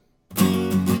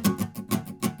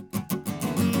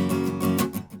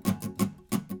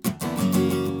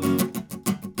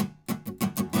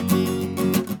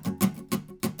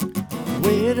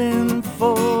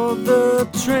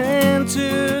train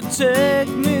to take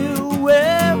me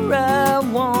where I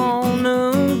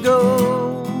wanna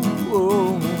go.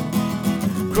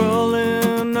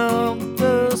 Crawling up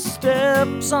the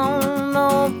steps on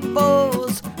all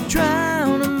fours,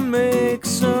 trying to make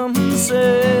some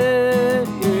sense.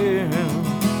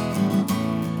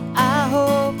 I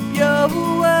hope your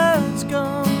words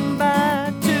come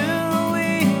back to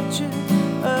each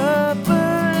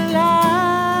other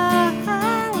alive.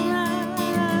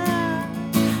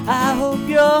 I hope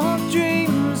your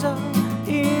dreams are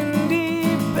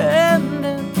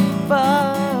independent,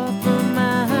 far from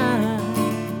mine.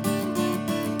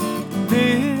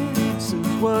 This is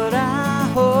what I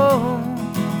hope.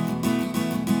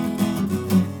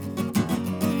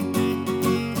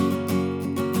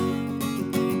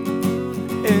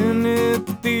 Any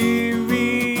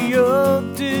theory or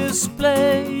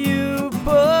display you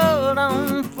put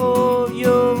on for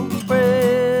your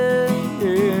friends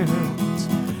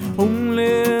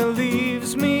only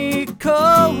leaves me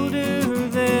colder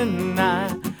than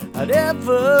I'd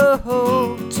ever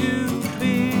hoped to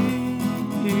be.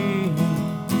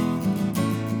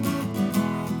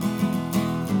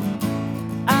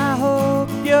 I hope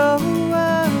your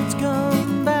words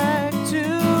come back to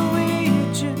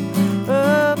each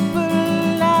other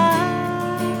alive.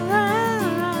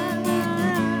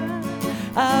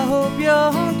 I hope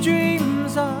your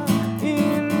dreams are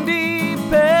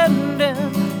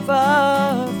independent,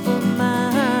 far from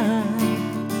mine.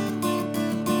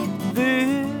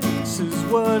 This is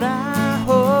what I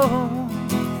hope.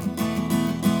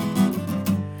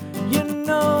 You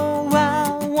know I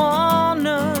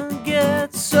wanna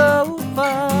get so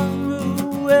far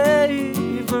away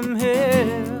from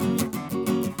here.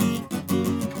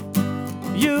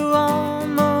 You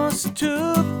almost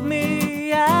took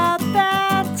me at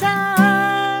that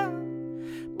time,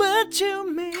 but you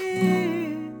missed.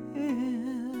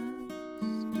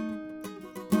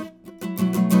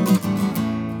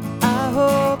 I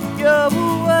hope your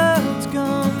words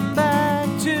come back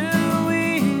to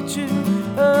each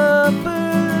other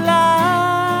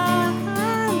alive.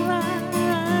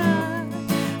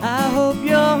 I hope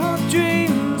your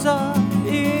dreams are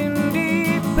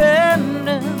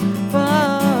independent,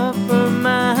 far from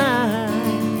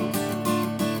mine.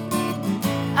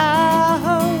 I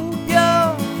hope your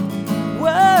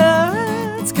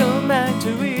words come back to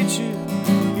eat you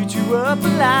up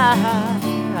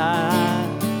alive.